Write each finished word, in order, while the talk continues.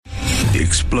the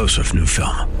explosive new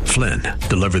film, Flynn,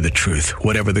 deliver the truth,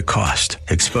 whatever the cost,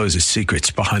 exposes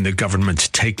secrets behind the government's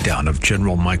takedown of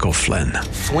General Michael Flynn.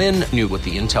 Flynn knew what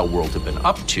the intel world had been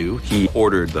up to. He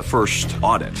ordered the first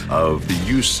audit of the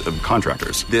use of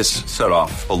contractors. This set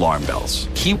off alarm bells.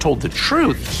 He told the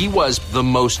truth. He was the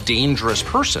most dangerous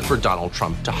person for Donald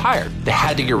Trump to hire. They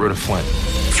had to get rid of Flynn.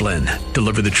 Flynn,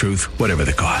 deliver the truth, whatever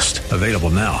the cost. Available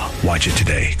now. Watch it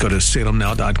today. Go to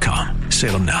salemnow.com.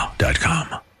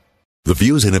 salemnow.com. The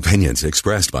views and opinions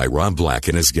expressed by Rob Black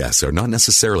and his guests are not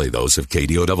necessarily those of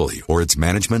KDOW or its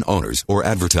management, owners, or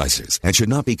advertisers and should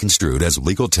not be construed as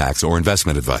legal, tax, or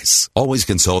investment advice. Always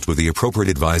consult with the appropriate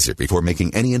advisor before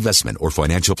making any investment or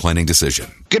financial planning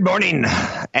decision. Good morning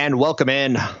and welcome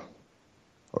in.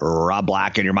 Rob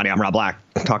Black and your money. I'm Rob Black,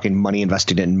 talking money,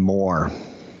 investing, and more.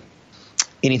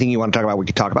 Anything you want to talk about, we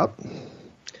could talk about.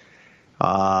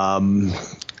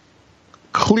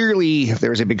 Clearly,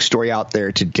 there's a big story out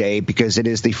there today because it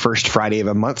is the first Friday of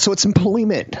a month, so it's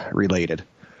employment related.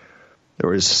 There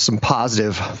was some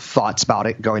positive thoughts about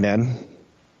it going in.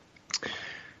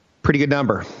 Pretty good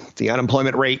number. The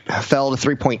unemployment rate fell to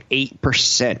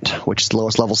 3.8%, which is the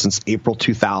lowest level since April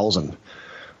 2000.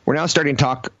 We're now starting to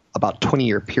talk about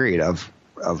 20-year period of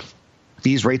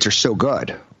these rates are so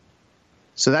good.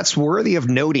 So that's worthy of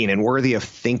noting and worthy of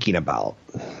thinking about,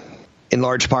 in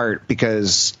large part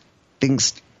because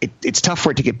it's tough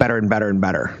for it to get better and better and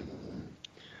better.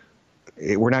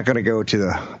 We're not going to go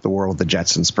to the world of the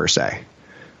Jetsons per se.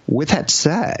 With that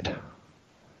said,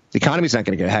 the economy's not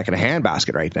going to get a heck of a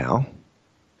handbasket right now.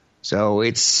 So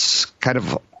it's kind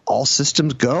of all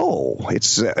systems go.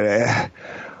 It's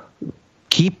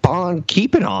keep on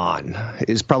keeping on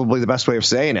is probably the best way of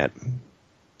saying it.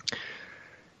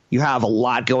 You have a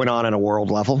lot going on a world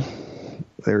level.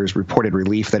 There's reported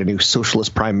relief that a new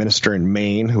socialist prime minister in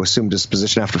Maine, who assumed his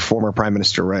position after former Prime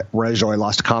Minister Rajoy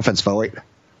lost a confidence vote,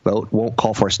 won't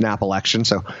call for a snap election.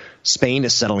 So Spain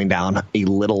is settling down a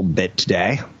little bit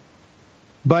today.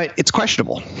 But it's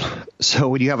questionable. So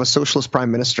when you have a socialist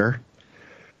prime minister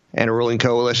and a ruling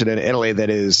coalition in Italy that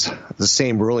is the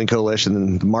same ruling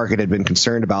coalition the market had been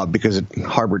concerned about because it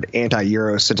harbored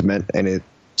anti-Euro sentiment and it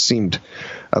seemed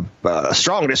a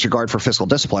strong disregard for fiscal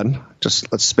discipline.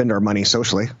 Just let's spend our money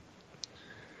socially.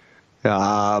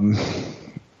 So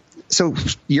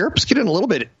Europe's getting a little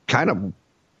bit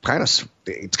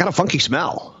it's got a funky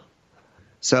smell.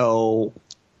 So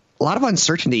a lot of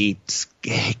uncertainty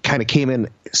kind of came in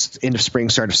end of spring,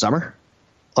 start of summer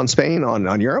on Spain,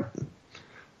 on Europe,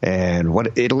 and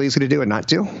what Italy's going to do and not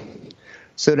do.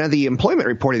 So now the employment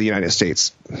report of the United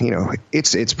States,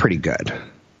 it's pretty good.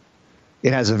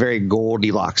 It has a very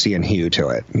Goldilocksian hue to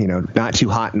it. Not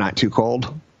too hot, not too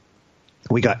cold.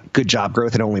 We got good job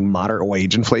growth and only moderate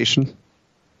wage inflation,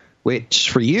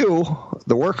 which for you,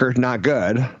 the worker, not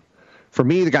good. For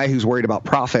me, the guy who's worried about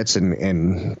profits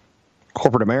in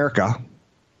corporate America,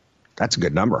 that's a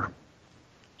good number.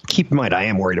 Keep in mind, I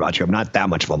am worried about you. I'm not that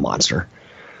much of a monster.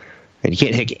 And you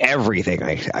can't take everything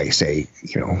I say,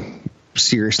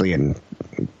 seriously and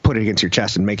put it against your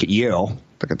chest and make it you.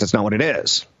 That's not what it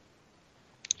is.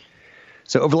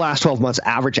 So over the last 12 months,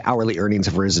 average hourly earnings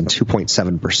have risen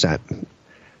 2.7%.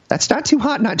 That's not too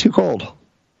hot, not too cold.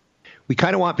 We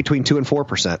kind of want between 2 and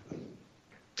 4%.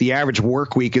 The average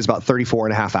work week is about 34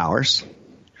 and a half hours.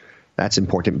 That's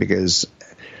important because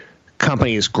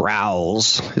companies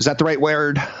grouse. Is that the right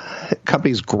word?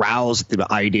 Companies grouse at the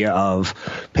idea of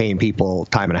paying people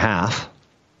time and a half.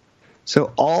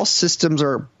 So all systems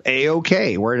are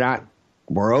A-okay. We're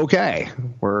okay.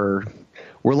 We're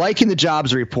liking the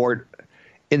jobs report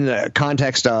in the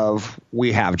context of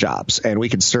we have jobs and we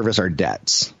can service our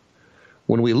debts.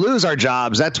 When we lose our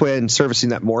jobs, that's when servicing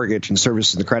that mortgage and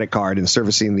servicing the credit card and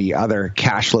servicing the other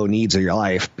cash flow needs of your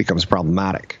life becomes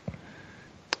problematic.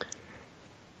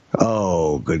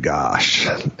 Oh, good gosh.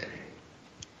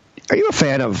 Are you a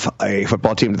fan of a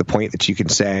football team to the point that you can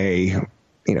say,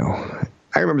 I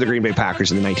remember the Green Bay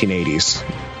Packers in the 1980s.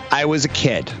 I was a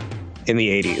kid in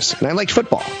the 80s, and I liked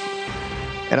football.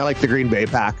 And I liked the Green Bay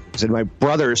Packers, and my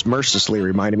brothers mercilessly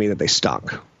reminded me that they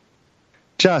stunk.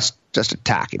 Just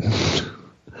attacking.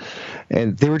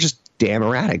 And they were just damn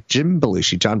erratic. John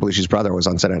Belushi's brother, was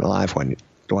on Saturday Night Live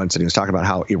once, and he was talking about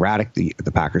how erratic the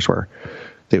Packers were.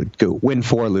 They would go win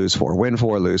 4, lose 4, win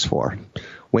 4, lose 4,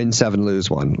 win 7, lose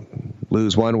 1,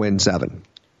 lose 1, win 7.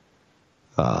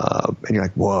 And you're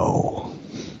like, whoa,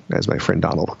 as my friend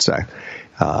Donald would say.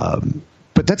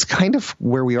 But that's kind of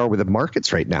where we are with the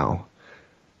markets right now.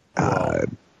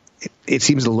 It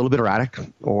seems a little bit erratic,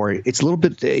 or it's a little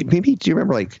bit, maybe, do you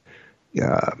remember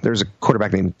there's a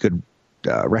quarterback named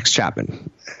Rex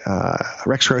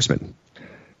Grossman.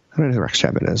 I don't know who Rex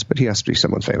Chapman is, but he has to be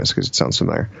someone famous because it sounds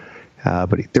familiar.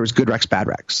 But there was good Rex, bad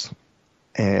Rex.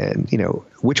 And,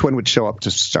 which one would show up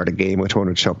to start a game? Which one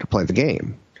would show up to play the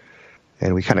game?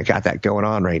 And we kind of got that going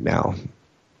on right now.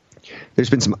 There's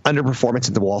been some underperformance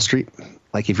at the Wall Street.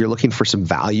 Like if you're looking for some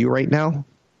value right now,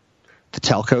 the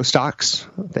telco stocks,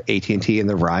 the AT&T and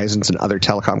the Verizons and other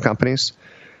telecom companies,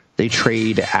 they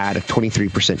trade at a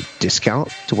 23% discount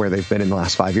to where they've been in the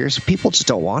last 5 years. People just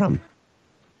don't want them.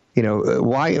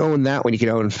 Why own that when you can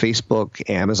own Facebook,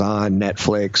 Amazon,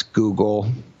 Netflix,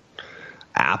 Google,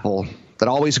 Apple, that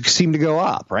always seem to go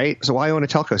up, right? So why own a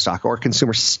telco stock or a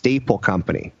consumer staple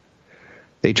company?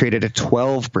 They traded a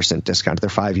 12% discount to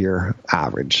their 5-year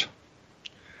average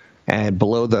and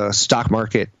below the stock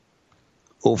market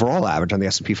overall average on the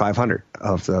S&P 500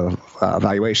 of the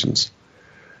valuations.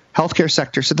 Healthcare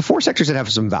sector. So the 4 sectors that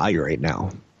have some value right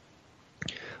now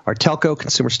are telco,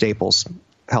 consumer staples,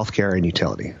 healthcare, and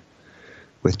utility,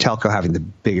 with telco having the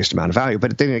biggest amount of value.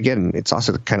 But then again, it's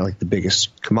also kind of like the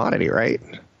biggest commodity, right?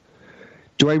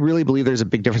 Do I really believe there's a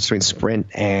big difference between Sprint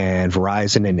and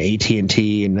Verizon and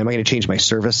AT&T? And am I going to change my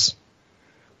service?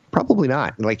 Probably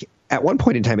not. Like at one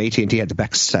point in time, AT&T had the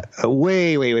best set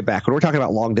way, way, way back. When we're talking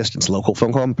about long distance local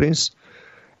phone companies,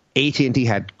 AT&T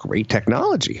had great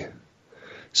technology.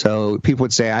 So people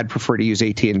would say, I'd prefer to use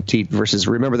AT&T versus,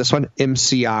 remember this one,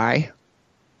 MCI?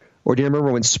 Or do you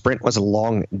remember when Sprint was a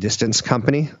long-distance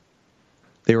company?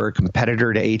 They were a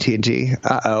competitor to AT&T.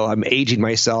 Uh-oh, I'm aging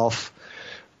myself.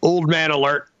 Old man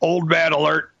alert, old man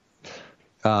alert.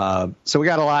 So we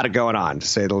got a lot of going on, to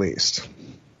say the least.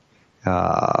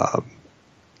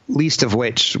 Least of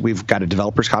which, we've got a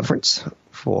developers conference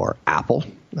for Apple.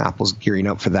 Apple's gearing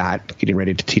up for that, getting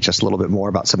ready to teach us a little bit more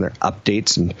about some of their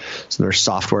updates and some of their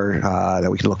software that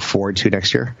we can look forward to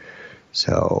next year.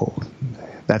 So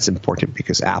that's important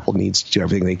because Apple needs to do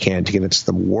everything they can to convince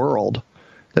the world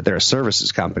that they're a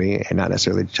services company and not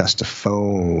necessarily just a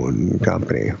phone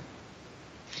company.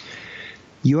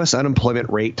 U.S. unemployment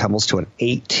rate tumbles to an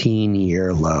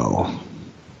 18-year low.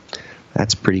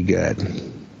 That's pretty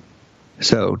good.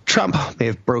 So Trump may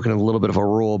have broken a little bit of a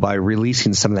rule by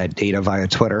releasing some of that data via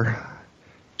Twitter.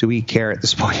 Do we care at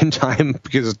this point in time?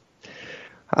 Because,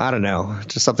 I don't know,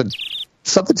 just something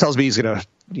tells me he's going to,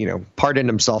 pardon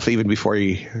himself even before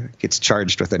he gets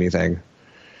charged with anything.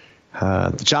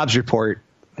 The jobs report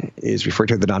is referred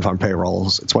to the non-farm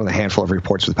payrolls. It's one of the handful of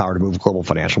reports with the power to move global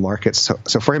financial markets.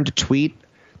 So for him to tweet,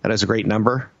 that is a great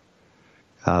number.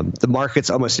 The markets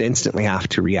almost instantly have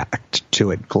to react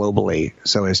to it globally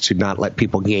so as to not let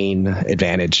people gain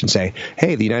advantage and say,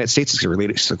 hey, the United States is going to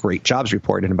release a great jobs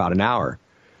report in about an hour.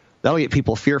 That'll get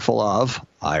people fearful of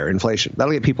higher inflation.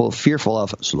 That'll get people fearful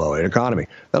of slowing economy.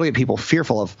 That'll get people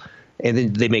fearful of, and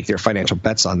then they make their financial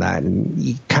bets on that. And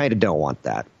you kind of don't want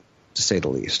that, to say the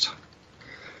least.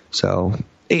 So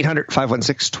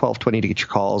 800-516-1220 to get your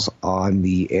calls on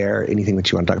the air. Anything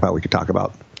that you want to talk about, we could talk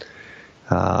about.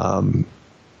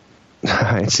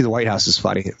 I see the White House is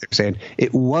funny. They're saying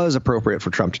it was appropriate for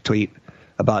Trump to tweet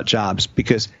about jobs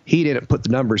because he didn't put the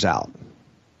numbers out.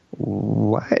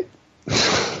 What?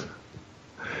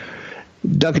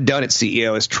 Dunkin' Donuts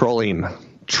CEO is trolling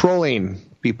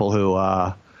people who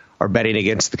are betting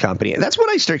against the company. And that's when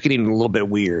I start getting a little bit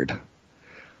weird.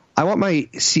 I want my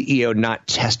CEO not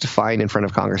testifying in front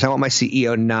of Congress. I want my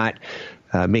CEO not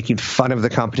making fun of the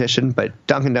competition. But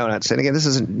Dunkin' Donuts, and again, this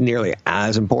isn't nearly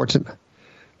as important.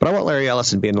 But I want Larry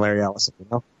Ellison being Larry Ellison,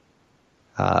 So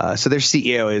their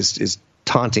CEO is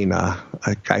taunting a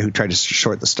guy who tried to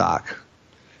short the stock.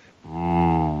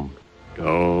 Donuts.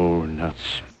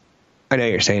 I know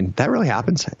you're saying, that really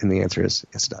happens? And the answer is,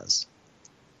 yes, it does.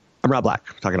 I'm Rob Black,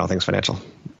 talking all things financial.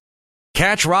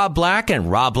 Catch Rob Black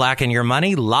and Rob Black and Your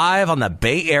Money live on the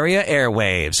Bay Area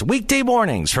airwaves, weekday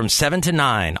mornings from 7 to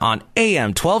 9 on AM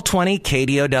 1220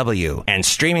 KDOW and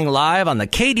streaming live on the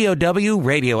KDOW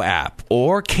radio app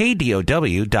or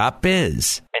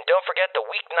KDOW.biz. And don't forget the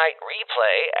weeknight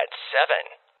replay at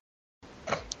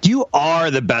 7. You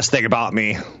are the best thing about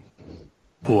me.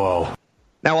 Whoa.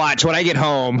 Now watch, when I get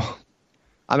home,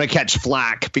 I'm going to catch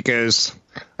flack because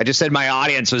I just said my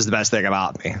audience was the best thing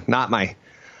about me, not my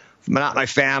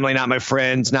family, not my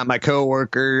friends, not my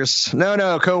coworkers.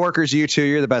 No, coworkers, you too.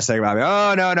 You're the best thing about me.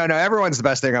 Oh, no. Everyone's the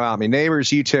best thing about me.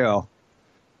 Neighbors, you too.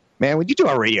 Man, when you do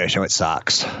a radio show, it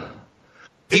sucks.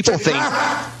 People think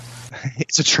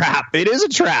it's a trap. It is a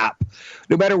trap.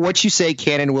 No matter what you say,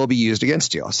 can and will be used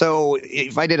against you. So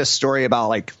if I did a story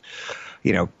about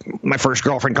my first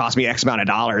girlfriend cost me X amount of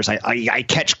dollars, I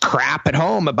catch crap at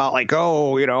home about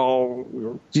or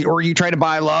you try to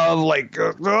buy love,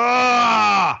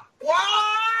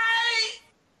 Why?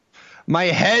 My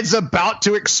head's about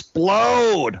to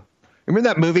explode. Remember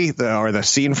that movie or the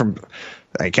scene from,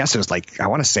 I guess it was like, I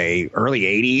want to say early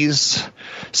 80s,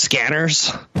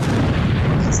 Scanners?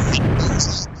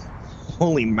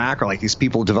 Holy mackerel, like these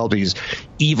people developed these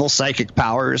evil psychic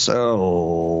powers.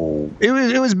 Oh,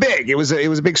 it was big. It was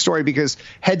a big story because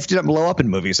heads didn't blow up in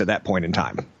movies at that point in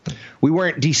time. We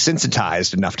weren't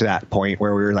desensitized enough to that point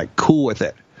where we were like cool with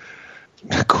it.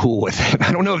 Cool with it.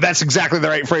 I don't know if that's exactly the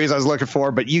right phrase I was looking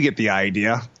for, but you get the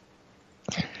idea.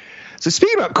 So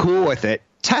speaking about cool with it,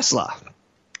 Tesla.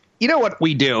 You know what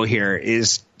we do here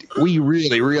is we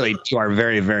really, really do our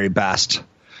very, very best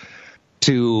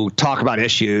to talk about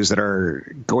issues that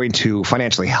are going to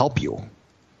financially help you,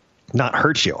 not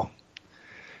hurt you.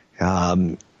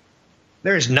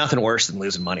 There's nothing worse than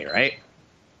losing money, right?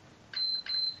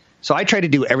 So I try to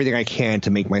do everything I can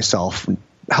to make myself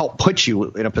help put you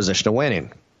in a position of winning.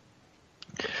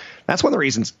 That's one of the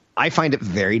reasons I find it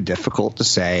very difficult to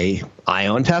say I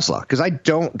own Tesla, because I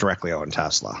don't directly own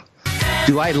Tesla.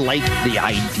 Do I like the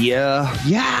idea?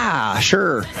 Yeah,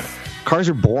 sure. Cars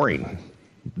are boring.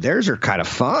 Theirs are kind of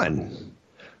fun.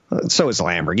 So is a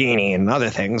Lamborghini and other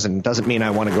things, and it doesn't mean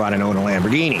I want to go out and own a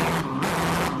Lamborghini.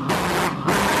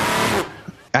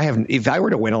 If I were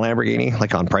to win a Lamborghini,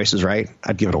 like on Price is Right,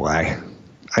 I'd give it away.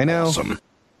 I know. Awesome.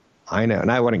 I know.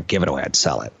 And I wouldn't give it away. I'd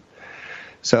sell it.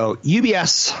 So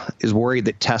UBS is worried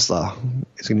that Tesla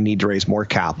is going to need to raise more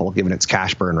capital given its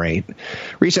cash burn rate.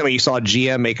 Recently, you saw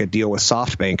GM make a deal with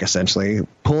SoftBank, essentially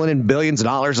pulling in billions of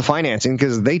dollars of financing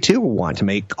because they too want to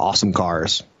make awesome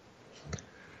cars.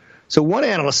 So one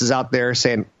analyst is out there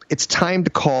saying it's time to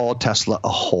call Tesla a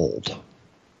hold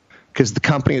because the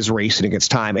company is racing against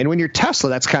time. And when you're Tesla,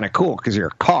 that's kind of cool because you're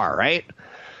a car, right?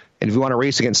 And if you want to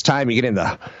race against time, you get in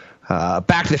the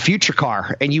Back to the Future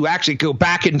car, and you actually go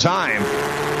back in time.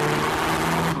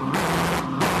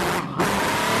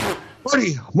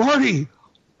 Marty.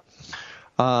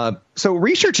 So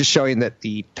research is showing that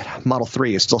the Model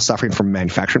 3 is still suffering from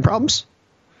manufacturing problems.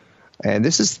 And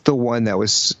this is the one that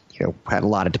was, had a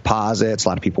lot of deposits. A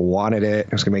lot of people wanted it.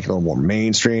 It was going to make it a little more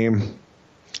mainstream,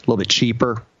 a little bit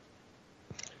cheaper.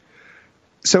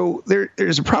 So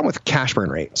there's a problem with cash burn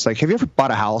rates. Like, have you ever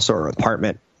bought a house or an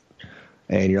apartment?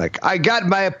 And you're like, I got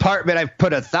my apartment. I've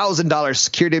put $1,000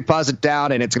 security deposit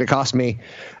down, and it's going to cost me.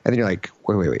 And then you're like,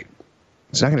 wait.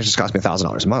 It's not going to just cost me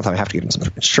 $1,000 a month. I have to get some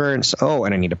insurance. Oh,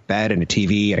 and I need a bed and a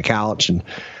TV and a couch,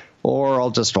 or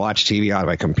I'll just watch TV on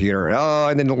my computer. Oh,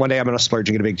 and then one day I'm going to splurge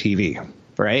and get a big TV,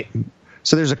 right?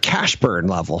 So there's a cash burn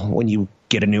level when you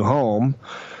get a new home.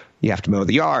 You have to mow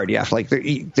the yard. You have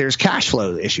to there's cash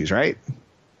flow issues, right?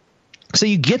 So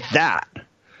you get that.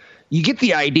 You get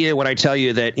the idea when I tell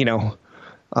you that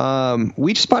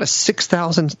we just bought a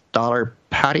 $6,000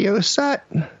 patio set.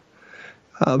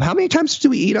 How many times do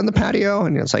we eat on the patio?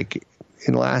 And it's like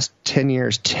in the last 10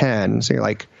 years, 10. So you're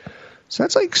like, so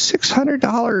that's like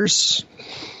 $600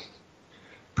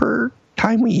 per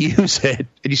time we use it.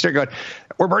 And you start going,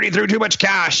 we're burning through too much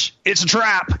cash. It's a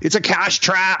trap. It's a cash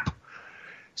trap.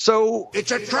 So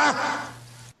it's a trap.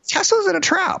 Tesla's in a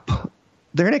trap.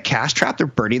 They're in a cash trap. They're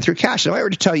burning through cash. If I were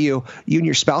to tell you and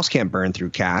your spouse can't burn through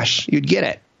cash, you'd get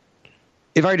it.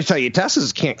 If I were to tell you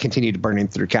Teslas can't continue to burn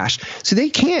through cash, so they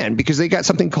can because they got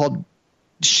something called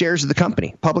shares of the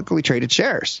company, publicly traded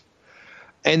shares.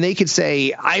 And they could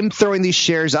say, I'm throwing these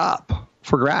shares up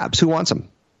for grabs. Who wants them?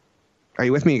 Are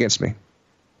you with me or against me?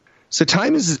 So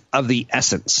time is of the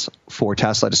essence for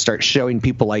Tesla to start showing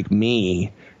people like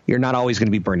me, you're not always going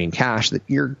to be burning cash, that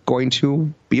you're going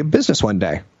to be a business one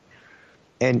day.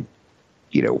 And,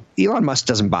 Elon Musk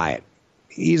doesn't buy it.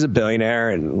 He's a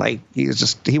billionaire, and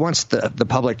he wants the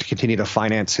public to continue to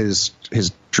finance his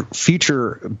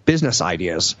future business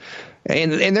ideas.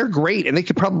 And they're great, and they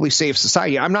could probably save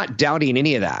society. I'm not doubting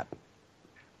any of that.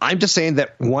 I'm just saying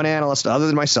that one analyst other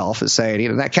than myself is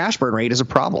saying, that cash burn rate is a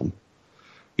problem.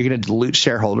 You're going to dilute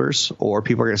shareholders, or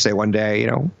people are going to say one day,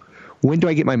 when do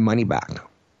I get my money back?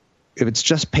 If it's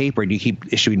just paper and you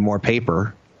keep issuing more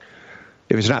paper,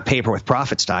 if it's not paper with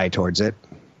profits tied towards it,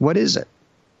 what is it?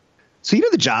 So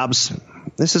the jobs,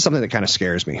 this is something that kind of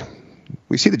scares me.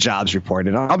 We see the jobs report,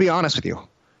 and I'll be honest with you.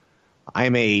 I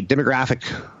am a demographic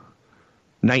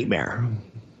nightmare,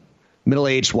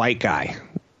 middle-aged white guy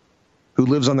who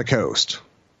lives on the coast,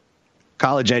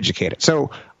 college educated.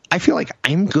 So I feel like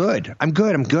I'm good. I'm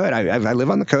good. I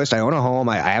live on the coast. I own a home.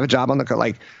 I have a job on the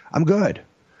coast. I'm good.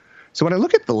 So when I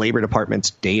look at the Labor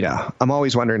Department's data, I'm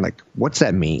always wondering, what's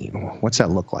that mean? What's that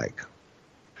look like?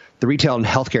 The retail and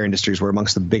healthcare industries were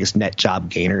amongst the biggest net job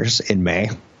gainers in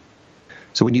May.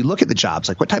 So when you look at the jobs,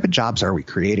 what type of jobs are we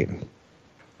creating?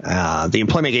 The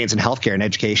employment gains in healthcare and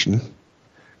education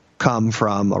come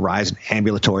from a rise in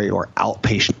ambulatory or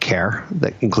outpatient care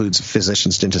that includes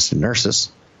physicians, dentists, and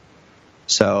nurses.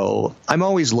 So I'm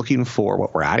always looking for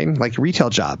what we're adding, like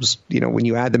retail jobs. When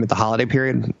you add them at the holiday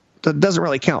period, that doesn't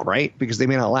really count, right? Because they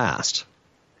may not last.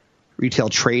 Retail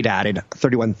trade added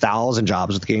 31,000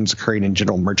 jobs with gains occurring in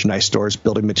general merchandise stores,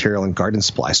 building material, and garden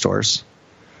supply stores.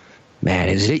 Man,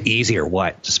 is it easy or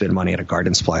what to spend money at a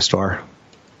garden supply store?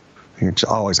 It's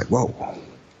always like, whoa.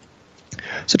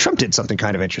 So Trump did something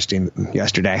kind of interesting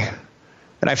yesterday.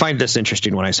 And I find this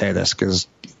interesting when I say this because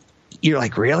you're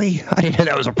like, really? I didn't know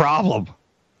that was a problem.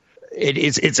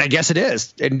 It's I guess it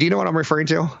is. And do you know what I'm referring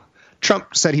to?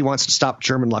 Trump said he wants to stop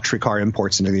German luxury car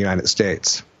imports into the United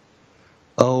States.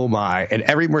 Oh, my. And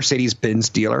every Mercedes-Benz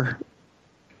dealer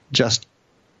just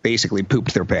basically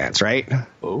pooped their pants, right?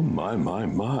 Oh, my.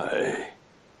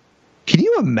 Can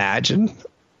you imagine?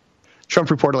 Trump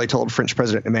reportedly told French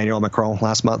President Emmanuel Macron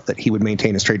last month that he would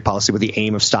maintain his trade policy with the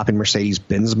aim of stopping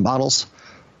Mercedes-Benz models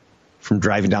from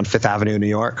driving down Fifth Avenue in New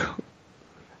York.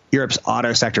 Europe's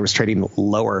auto sector was trading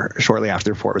lower shortly after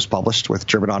the report was published, with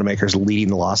German automakers leading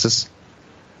the losses.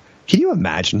 Can you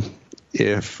imagine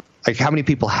if, how many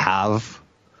people have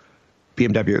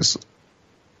BMWs,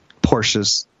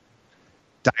 Porsches,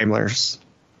 Daimlers?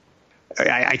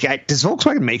 Does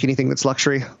Volkswagen make anything that's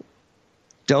luxury?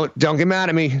 Don't get mad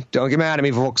at me. Don't get mad at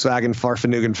me, Volkswagen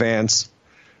Farfanugan fans.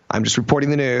 I'm just reporting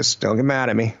the news. Don't get mad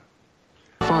at me.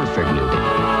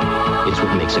 Farfanugan. It's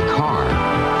what makes a car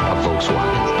a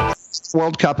Volkswagen.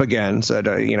 World Cup again. So,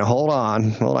 hold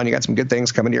on. You got some good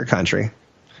things coming to your country.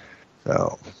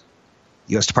 So,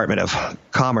 U.S. Department of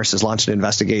Commerce has launched an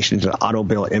investigation into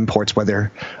automobile imports,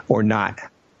 whether or not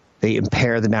they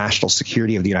impair the national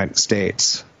security of the United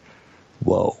States.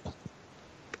 Whoa.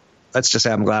 Let's just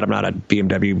say I'm glad I'm not a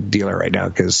BMW dealer right now,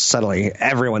 because suddenly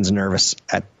everyone's nervous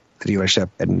at the dealership,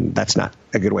 and that's not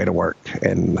a good way to work.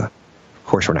 And, of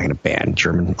course, we're not going to ban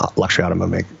German luxury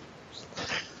automobile.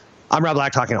 I'm Rob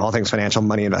Black, talking all things financial,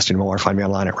 money, investing, and more. Find me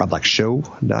online at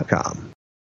robblackshow.com.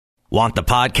 Want the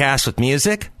podcast with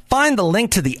music? Find the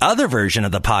link to the other version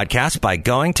of the podcast by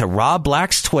going to Rob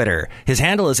Black's Twitter. His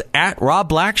handle is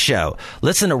 @RobBlackShow.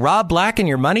 Listen to Rob Black and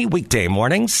Your Money weekday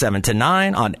mornings, 7 to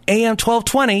 9 on AM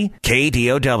 1220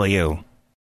 KDOW.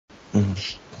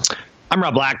 I'm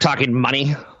Rob Black, talking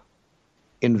money,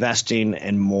 investing,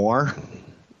 and more.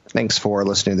 Thanks for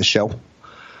listening to the show.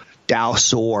 Dow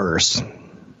soars.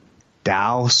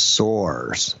 Dow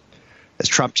soars as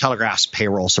Trump telegraphs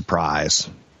payroll surprise.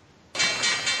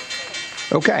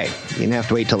 Okay, you didn't have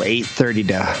to wait till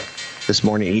 8:30 this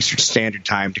morning Eastern Standard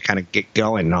Time to kind of get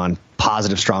going on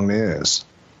positive, strong news.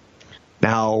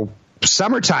 Now,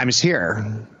 summertime is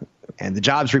here, and the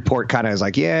jobs report kind of is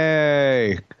like,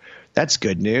 yay, that's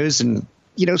good news. And,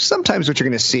 sometimes what you're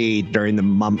going to see during the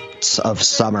months of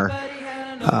summer,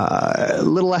 a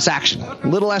little less action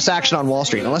on Wall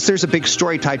Street, unless there's a big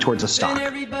story tied towards a stock.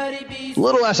 A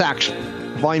little less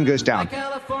action. Volume goes down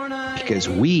because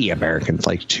we Americans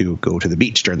like to go to the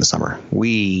beach during the summer.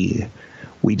 We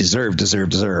deserve.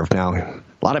 Now, a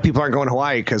lot of people aren't going to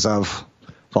Hawaii because of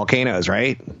volcanoes,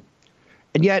 right?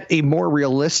 And yet a more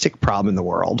realistic problem in the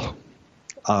world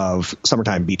of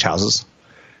summertime beach houses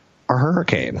are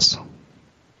hurricanes.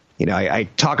 I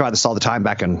talk about this all the time.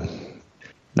 Back in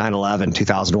 9/11,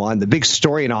 2001, the big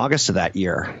story in August of that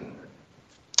year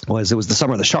was the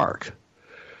summer of the shark.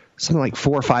 Something like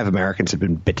 4 or 5 Americans had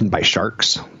been bitten by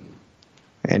sharks,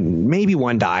 and maybe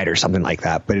one died or something like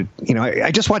that. But,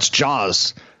 I just watched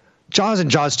Jaws and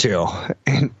Jaws 2,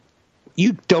 and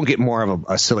you don't get more of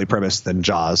a silly premise than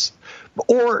Jaws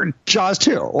or Jaws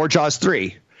 2 or Jaws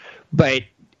 3. But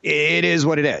it is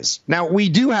what it is. Now, we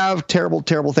do have terrible,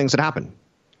 terrible things that happen.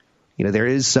 There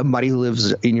is somebody who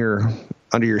lives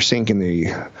under your sink in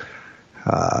the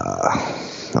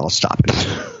I'll stop it.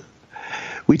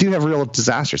 We do have real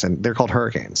disasters, and they're called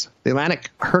hurricanes. The Atlantic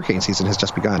hurricane season has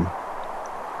just begun.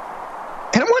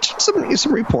 And I'm watching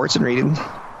some reports and reading,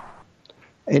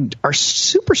 and our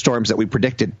superstorms that we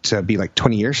predicted to be like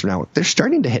 20 years from now, they're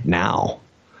starting to hit now.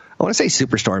 I want to say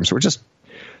superstorms were just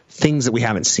things that we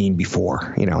haven't seen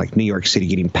before, like New York City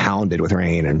getting pounded with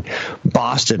rain and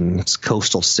Boston's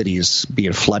coastal cities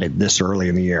being flooded this early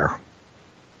in the year.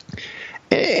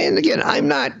 And again, I'm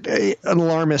not an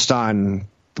alarmist on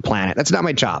the planet. That's not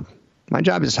my job. My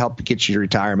job is to help get you to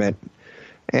retirement,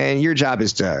 and your job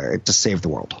is to save the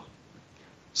world.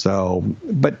 So,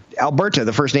 but Alberta,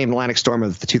 the first named Atlantic storm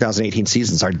of the 2018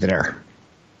 season, is already there.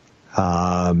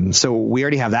 So we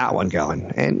already have that one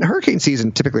going. And hurricane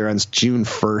season typically runs June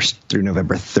 1st through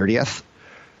November 30th.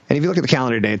 And if you look at the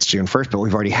calendar today, it's June 1st, but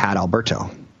we've already had Alberto.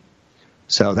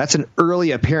 So that's an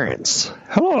early appearance.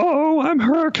 Hello, I'm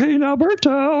Hurricane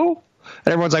Alberto. And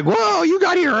everyone's like, whoa, you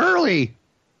got here early.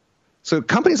 So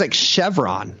companies like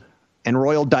Chevron and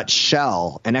Royal Dutch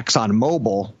Shell and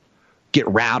ExxonMobil get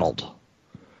rattled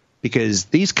because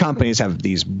these companies have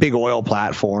these big oil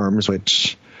platforms,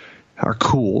 which are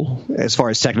cool as far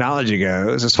as technology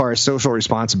goes. As far as social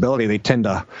responsibility, they tend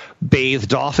to bathe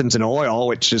dolphins in oil,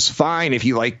 which is fine if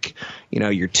you like,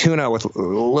 your tuna with a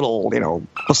little,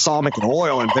 balsamic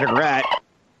oil and vinaigrette.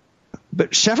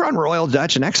 But Chevron, Royal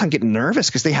Dutch, and Exxon get nervous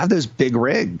because they have those big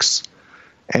rigs.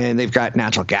 And they've got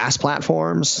natural gas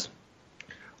platforms,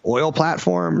 oil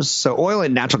platforms. So oil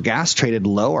and natural gas traded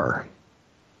lower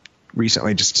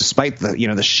recently, just despite the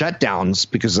shutdowns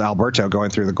because of Alberto going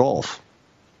through the Gulf.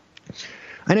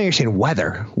 I know you're saying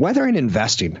weather and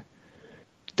investing.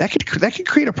 That could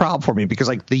create a problem for me because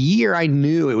like the year I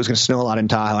knew it was going to snow a lot in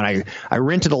Tahoe and I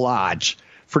rented a lodge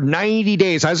for 90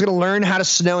 days. I was going to learn how to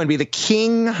snow and be the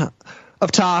king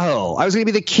of Tahoe. I was going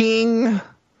to be the king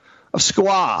of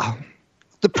Squaw.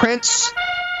 The prince.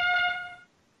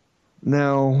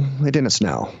 No, it didn't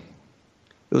snow.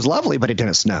 It was lovely, but it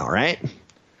didn't snow, right?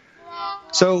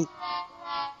 So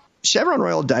Chevron,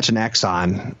 Royal Dutch, and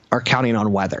Exxon are counting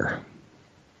on weather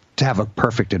to have a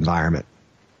perfect environment.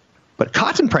 But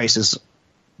cotton prices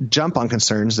jump on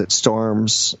concerns that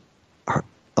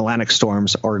Atlantic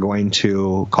storms are going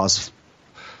to cause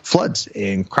floods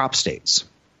in crop states.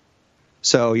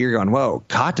 So you're going, whoa,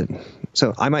 cotton.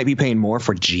 So I might be paying more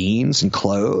for jeans and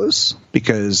clothes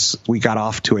because we got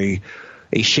off to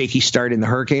a shaky start in the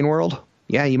hurricane world.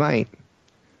 Yeah, you might.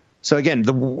 So again,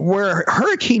 where a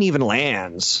hurricane even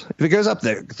lands, if it goes up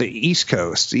the East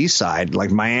Coast, the east side,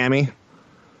 like Miami,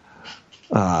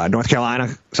 North Carolina,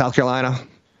 South Carolina,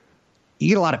 you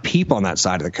get a lot of people on that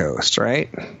side of the coast, right?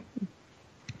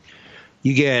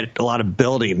 You get a lot of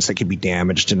buildings that can be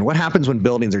damaged. And what happens when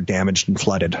buildings are damaged and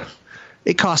flooded?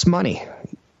 It costs money,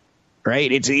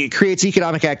 right? It creates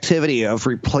economic activity of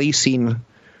replacing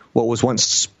what was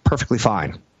once perfectly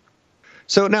fine.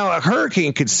 So now a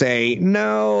hurricane could say,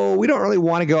 no, we don't really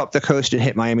want to go up the coast and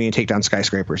hit Miami and take down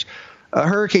skyscrapers. A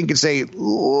hurricane could say,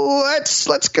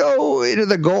 let's go into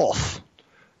the Gulf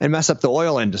and mess up the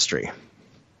oil industry.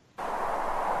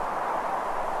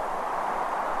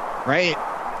 Right?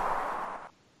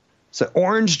 So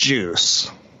orange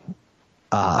juice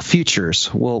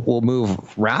futures will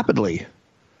move rapidly.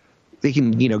 They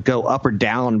can, go up or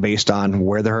down based on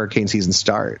where the hurricane season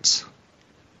starts.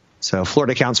 So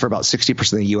Florida accounts for about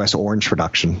 60% of the U.S. orange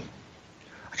production.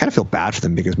 I kind of feel bad for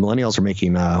them because millennials are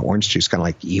making orange juice kind of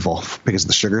like evil because of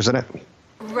the sugars in it.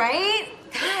 Right?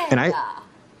 And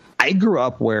I grew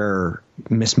up where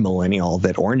Miss Millennial,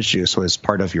 that orange juice was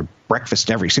part of your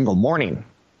breakfast every single morning.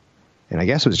 And I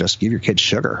guess it was just give your kids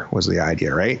sugar was the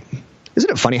idea, right? Isn't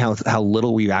it funny how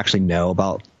little we actually know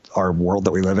about our world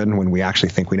that we live in when we actually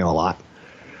think we know a lot?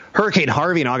 Hurricane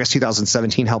Harvey in August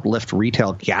 2017 helped lift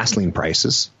retail gasoline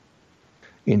prices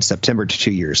in September to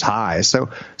 2 years high.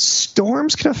 So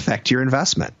storms can affect your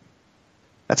investment.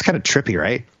 That's kind of trippy,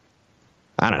 right?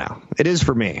 I don't know. It is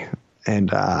for me.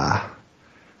 And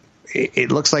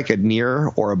it looks like a near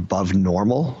or above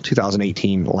normal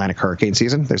 2018 Atlantic hurricane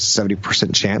season. There's a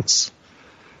 70% chance.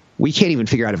 We can't even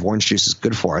figure out if orange juice is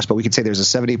good for us, but we could say there's a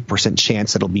 70%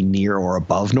 chance it'll be near or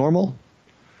above normal.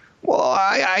 Well,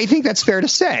 I think that's fair to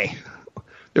say.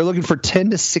 They're looking for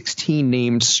 10 to 16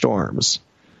 named storms.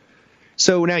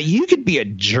 So now you could be a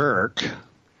jerk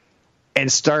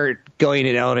and start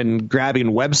going out and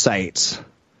grabbing websites.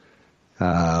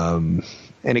 And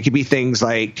it could be things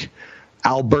like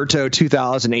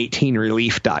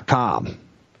Alberto2018relief.com.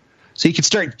 So you could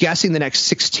start guessing the next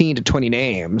 16 to 20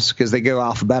 names because they go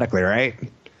alphabetically, right?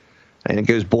 And it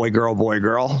goes boy, girl, boy,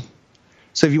 girl.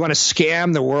 So if you want to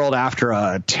scam the world after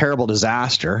a terrible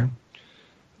disaster,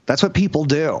 that's what people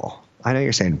do. I know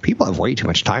you're saying people have way too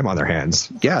much time on their hands.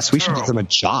 Yes, we should give them a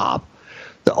job.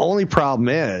 The only problem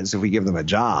is if we give them a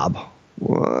job,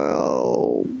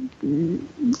 well,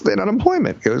 then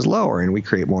unemployment goes lower and we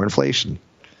create more inflation.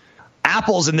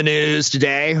 Apple's in the news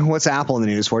today. What's Apple in the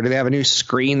news for? Do they have a new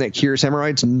screen that cures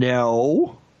hemorrhoids?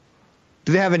 No.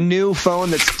 Do they have a new phone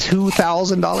that's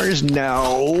 $2,000?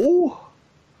 No.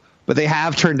 But they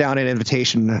have turned down an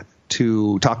invitation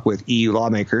to talk with EU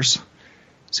lawmakers,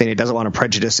 saying it doesn't want to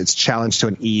prejudice its challenge to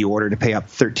an EU order to pay up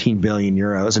 13 billion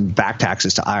euros in back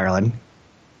taxes to Ireland.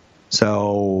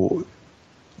 So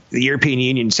the European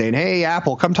Union saying, hey,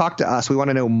 Apple, come talk to us. We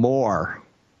want to know more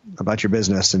about your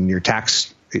business and your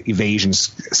tax evasion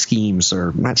schemes,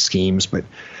 or not schemes, but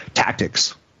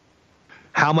tactics.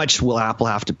 How much will Apple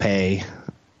have to pay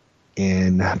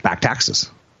in back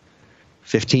taxes?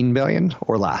 15 billion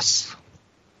or less?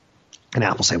 And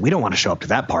Apple say, we don't want to show up to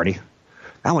that party.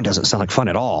 That one doesn't sound like fun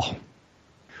at all.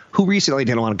 Who recently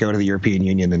didn't want to go to the European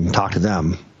Union and talk to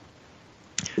them?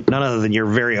 None other than your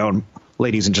very own,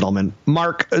 ladies and gentlemen,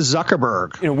 Mark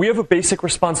Zuckerberg. We have a basic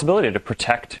responsibility to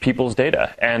protect people's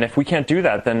data. And if we can't do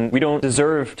that, then we don't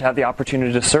deserve to have the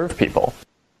opportunity to serve people.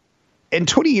 And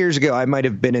 20 years ago, I might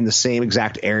have been in the same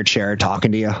exact air chair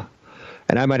talking to you.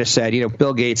 And I might have said,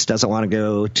 Bill Gates doesn't want to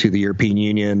go to the European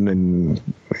Union and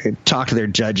talk to their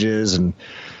judges and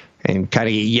kind of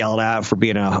get yelled at for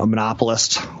being a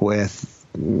monopolist with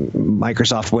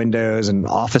Microsoft Windows and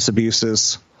Office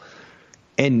abuses.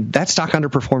 And that stock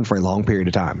underperformed for a long period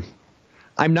of time.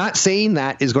 I'm not saying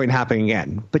that is going to happen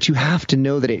again, but you have to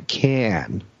know that it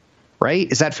can,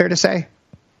 right? Is that fair to say?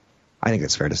 I think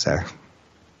it's fair to say.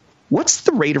 What's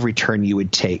the rate of return you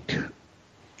would take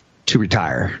to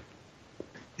retire?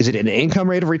 Is it an income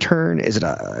rate of return? Is it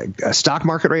a stock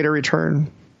market rate of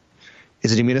return?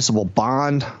 Is it a municipal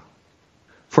bond?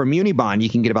 For a muni bond, you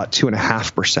can get about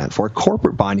 2.5%. For a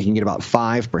corporate bond, you can get about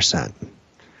 5%.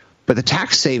 But the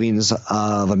tax savings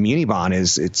of a muni bond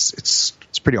it's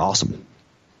pretty awesome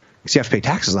because you have to pay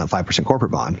taxes on that 5%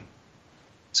 corporate bond.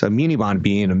 So a muni bond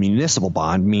being a municipal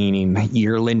bond, meaning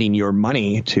you're lending your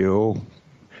money to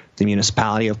the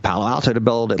municipality of Palo Alto to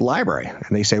build a library.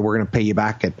 And they say, we're going to pay you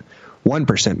back at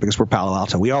 1% because we're Palo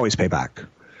Alto. We always pay back.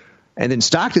 And then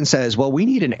Stockton says, well, we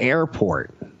need an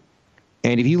airport.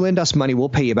 And if you lend us money, we'll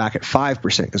pay you back at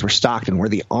 5% because we're Stockton. We're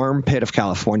the armpit of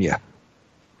California.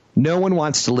 No one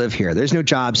wants to live here. There's no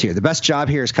jobs here. The best job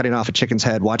here is cutting off a chicken's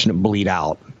head, watching it bleed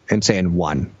out, and saying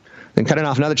 1. Then cutting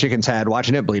off another chicken's head,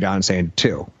 watching it bleed out, and saying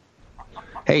 2.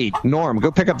 Hey, Norm, go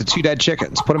pick up the 2 dead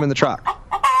chickens. Put them in the truck.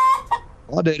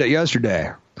 I did it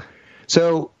yesterday.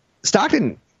 So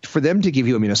Stockton, for them to give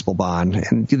you a municipal bond,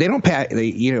 and they don't pay,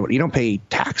 you don't pay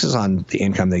taxes on the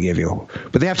income they give you,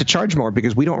 but they have to charge more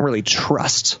because we don't really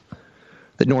trust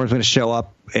that Norm's going to show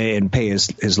up and pay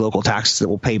his local taxes that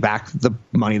will pay back the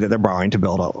money that they're borrowing to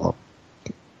build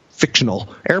a fictional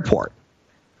airport.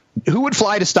 Who would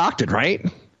fly to Stockton, right?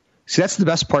 See, that's the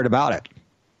best part about it.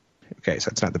 Okay, so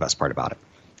that's not the best part about it.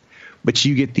 But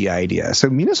you get the idea. So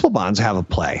municipal bonds have a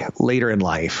play later in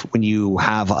life when you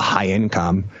have a high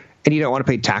income and you don't want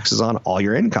to pay taxes on all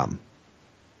your income.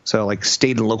 So like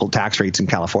state and local tax rates in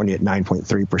California at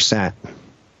 9.3%.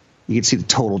 You can see the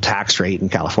total tax rate in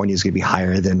California is going to be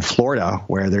higher than Florida,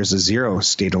 where there's a 0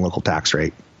 state and local tax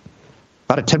rate.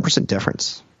 About a 10%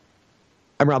 difference.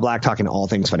 I'm Rob Black, talking all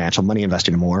things financial, money,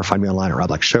 investing, and more. Find me online at Rob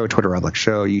Black Show, Twitter, Rob Black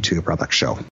Show, YouTube, Rob Black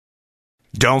Show.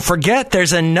 Don't forget,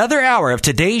 there's another hour of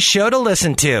today's show to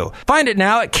listen to. Find it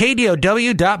now at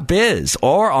KDOW.biz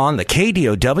or on the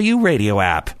KDOW radio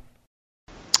app.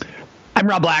 I'm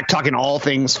Rob Black, talking all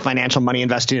things financial, money,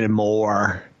 investing, and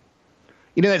more.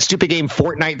 You know that stupid game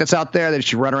Fortnite that's out there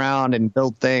that you run around and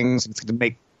build things? It's going to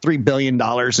make $3 billion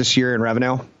this year in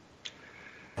revenue.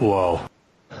 Whoa.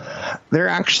 They're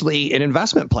actually an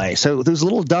investment play. So those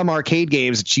little dumb arcade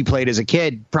games that you played as a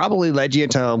kid probably led you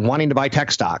into wanting to buy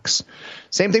tech stocks.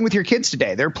 Same thing with your kids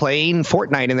today. They're playing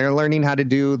Fortnite and they're learning how to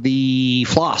do the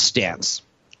floss dance.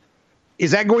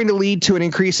 Is that going to lead to an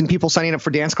increase in people signing up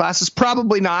for dance classes?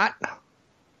 Probably not.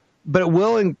 But it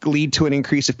will lead to an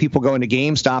increase if people go into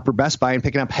GameStop or Best Buy and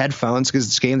picking up headphones because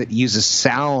it's a game that uses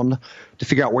sound to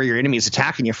figure out where your enemy is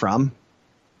attacking you from.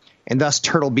 And thus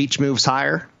Turtle Beach moves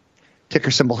higher.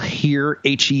 Ticker symbol HEAR,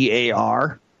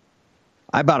 HEAR.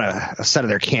 I bought a set of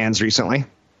their cans recently.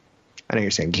 I know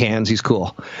you're saying cans. He's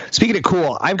cool. Speaking of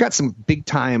cool, I've got some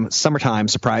big-time summertime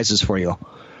surprises for you.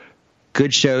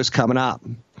 Good shows coming up.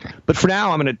 But for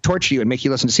now, I'm going to torture you and make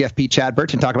you listen to CFP Chad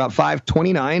Burton talk about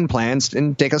 529 plans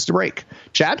and take us to break.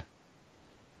 Chad?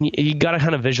 You got to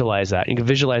kind of visualize that. You can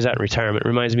visualize that in retirement. It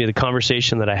reminds me of the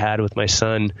conversation that I had with my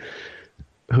son,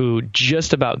 who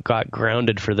just about got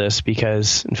grounded for this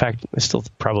because, in fact, I still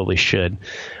probably should.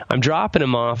 I'm dropping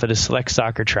him off at a select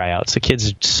soccer tryouts. The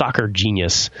kid's a soccer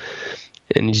genius,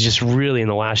 and he's just really, in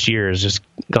the last year, has just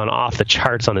gone off the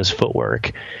charts on his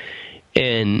footwork.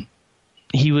 And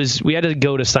we had to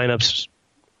go to sign-ups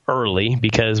early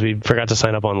because we forgot to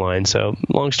sign up online. So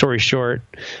long story short,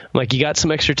 I'm like, you got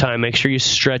some extra time. Make sure you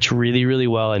stretch really, really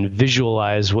well and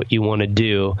visualize what you want to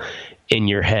do in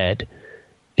your head.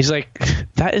 He's like,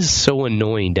 that is so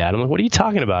annoying, Dad. I'm like, what are you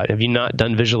talking about? Have you not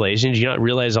done visualization? Do you not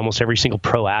realize almost every single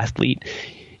pro athlete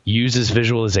uses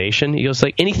visualization? He goes,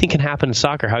 like, anything can happen in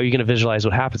soccer. How are you going to visualize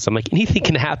what happens? I'm like, anything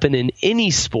can happen in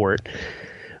any sport,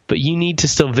 but you need to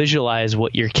still visualize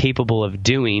what you're capable of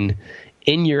doing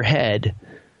in your head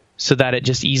so that it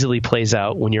just easily plays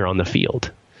out when you're on the field.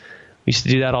 We used to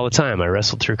do that all the time. I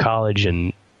wrestled through college,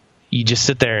 and you just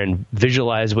sit there and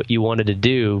visualize what you wanted to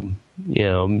do. You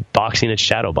know, boxing is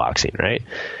shadow boxing, right?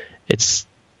 It's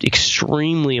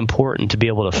extremely important to be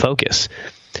able to focus.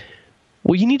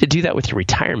 Well, you need to do that with your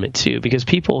retirement too, because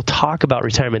people talk about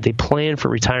retirement, they plan for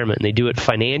retirement, and they do it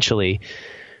financially,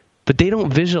 but they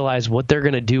don't visualize what they're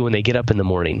going to do when they get up in the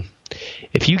morning.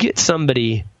 If you get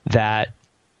somebody that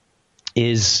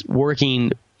is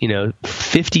working,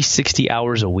 50, 60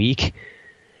 hours a week,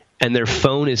 and their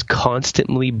phone is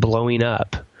constantly blowing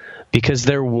up because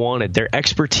they're wanted, their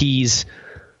expertise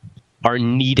are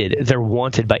needed, they're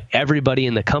wanted by everybody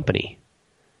in the company.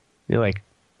 You're like,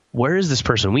 where is this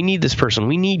person? We need this person.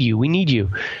 We need you. We need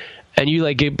you. And you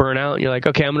like get burnt out and you're like,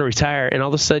 okay, I'm going to retire. And all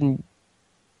of a sudden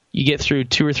you get through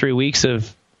 2 or 3 weeks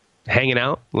of hanging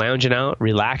out, lounging out,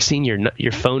 relaxing,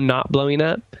 your phone not blowing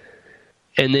up.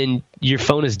 And then your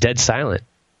phone is dead silent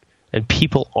and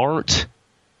people aren't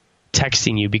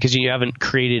texting you because you haven't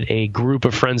created a group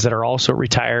of friends that are also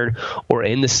retired or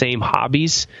in the same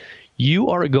hobbies.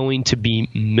 You are going to be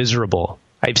miserable.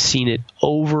 I've seen it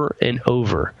over and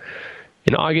over.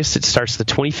 In August, it starts the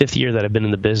 25th year that I've been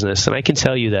in the business, and I can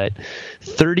tell you that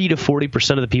 30 to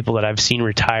 40% of the people that I've seen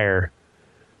retire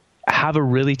have a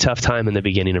really tough time in the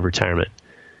beginning of retirement.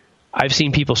 I've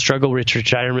seen people struggle with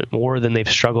retirement more than they've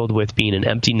struggled with being an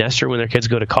empty nester when their kids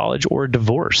go to college or a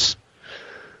divorce.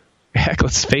 Heck,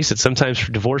 let's face it, sometimes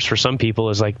divorce for some people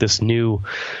is like this new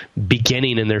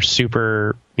beginning and they're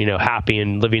super, happy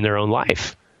and living their own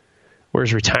life.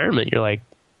 Whereas retirement, you're like,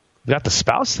 I've got the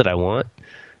spouse that I want.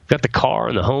 Got the car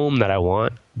and the home that I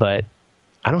want, but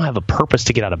I don't have a purpose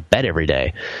to get out of bed every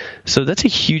day. So that's a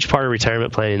huge part of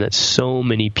retirement planning that so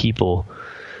many people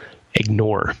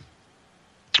ignore.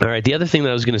 All right. The other thing that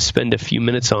I was going to spend a few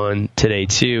minutes on today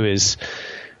too is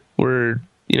you're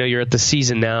at the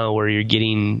season now where you're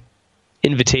getting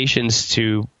invitations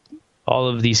to all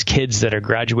of these kids that are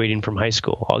graduating from high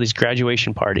school, all these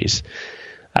graduation parties.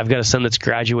 I've got a son that's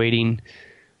graduating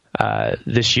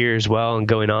this year as well and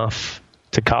going off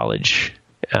to college.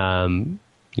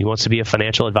 He wants to be a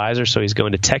financial advisor, so he's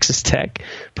going to Texas Tech,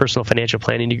 personal financial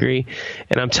planning degree.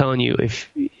 And I'm telling you,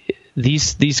 if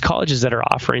these colleges that are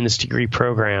offering this degree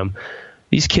program,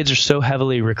 these kids are so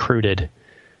heavily recruited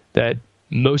that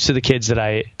most of the kids that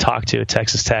I talked to at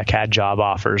Texas Tech had job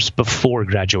offers before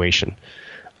graduation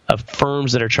of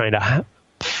firms that are trying to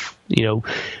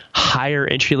hire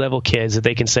entry-level kids that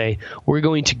they can say, we're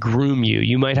going to groom you.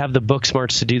 You might have the book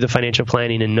smarts to do the financial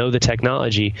planning and know the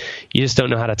technology. You just don't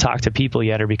know how to talk to people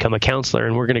yet or become a counselor,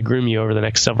 and we're going to groom you over the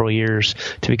next several years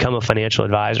to become a financial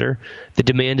advisor. The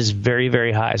demand is very,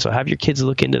 very high, so have your kids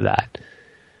look into that.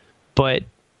 But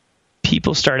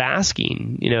people start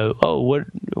asking,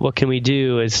 what can we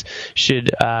do?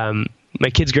 My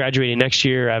kid's graduating next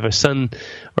year. I have a son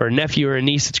or a nephew or a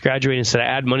niece that's graduating. Should I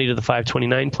add money to the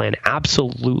 529 plan?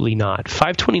 Absolutely not.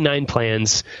 529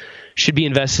 plans should be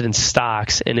invested in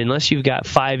stocks. And unless you've got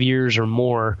 5 years or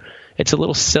more, it's a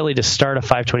little silly to start a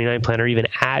 529 plan or even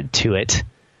add to it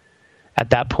at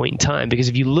that point in time. Because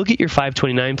if you look at your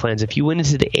 529 plans, if you went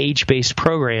into the age-based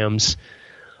programs,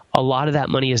 a lot of that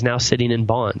money is now sitting in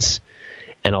bonds.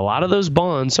 And a lot of those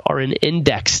bonds are in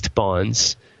indexed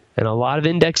bonds. And a lot of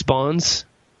index funds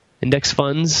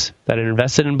that are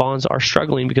invested in bonds are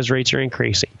struggling because rates are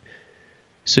increasing.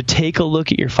 So take a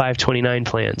look at your 529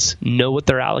 plans. Know what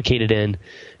they're allocated in.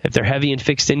 If they're heavy in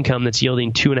fixed income that's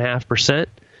yielding 2.5%,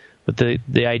 with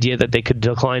the idea that they could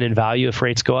decline in value if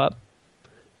rates go up,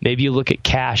 maybe you look at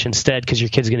cash instead because your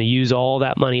kid's going to use all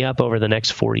that money up over the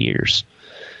next 4 years.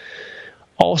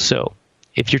 Also,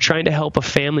 if you're trying to help a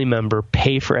family member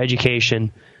pay for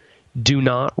education, do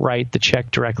not write the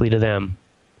check directly to them.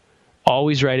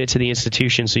 Always write it to the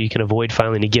institution so you can avoid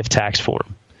filing a gift tax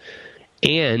form.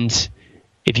 And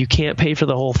if you can't pay for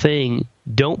the whole thing,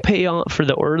 don't pay for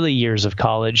the early years of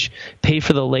college. Pay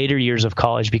for the later years of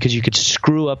college because you could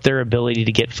screw up their ability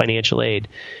to get financial aid.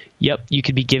 Yep, you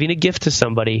could be giving a gift to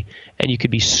somebody and you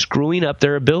could be screwing up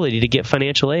their ability to get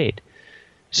financial aid.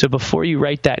 So before you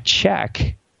write that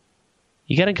check,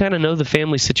 you got to kind of know the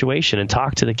family situation and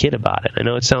talk to the kid about it. I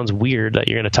know it sounds weird that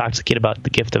you're going to talk to the kid about the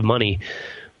gift of money,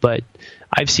 but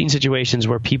I've seen situations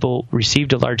where people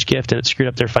received a large gift and it screwed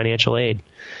up their financial aid,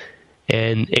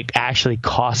 and it actually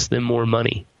cost them more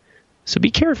money. So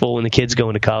be careful when the kid's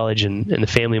going to college and the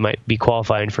family might be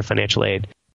qualifying for financial aid.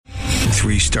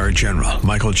 3-star General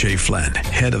Michael J. Flynn,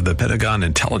 head of the Pentagon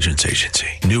Intelligence Agency,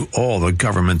 knew all the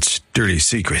government's dirty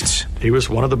secrets. He was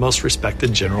one of the most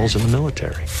respected generals in the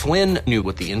military. Flynn knew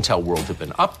what the intel world had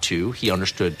been up to. He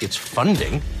understood its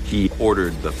funding. He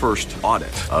ordered the first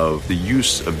audit of the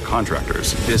use of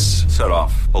contractors. This set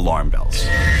off alarm bells.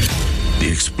 The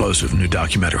explosive new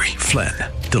documentary, Flynn,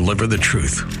 Deliver the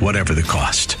Truth, Whatever the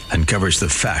Cost, uncovers the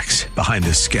facts behind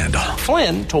this scandal.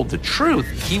 Flynn told the truth.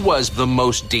 He was the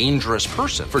most dangerous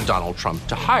person for Donald Trump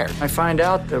to hire. I find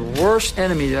out the worst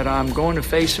enemy that I'm going to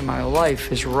face in my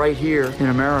life is right here in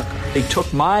America. They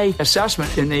took my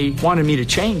assessment and they wanted me to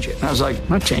change it. And I was like, I'm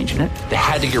not changing it. They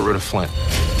had to get rid of Flynn.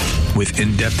 With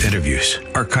in-depth interviews,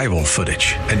 archival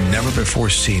footage, and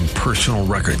never-before-seen personal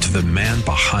records of the man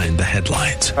behind the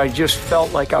headlines. I just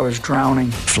felt like I was drowning.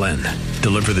 Flynn,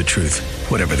 Deliver the Truth,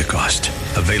 Whatever the Cost.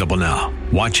 Available now.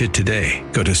 Watch it today.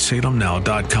 Go to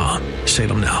salemnow.com.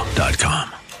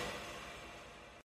 salemnow.com.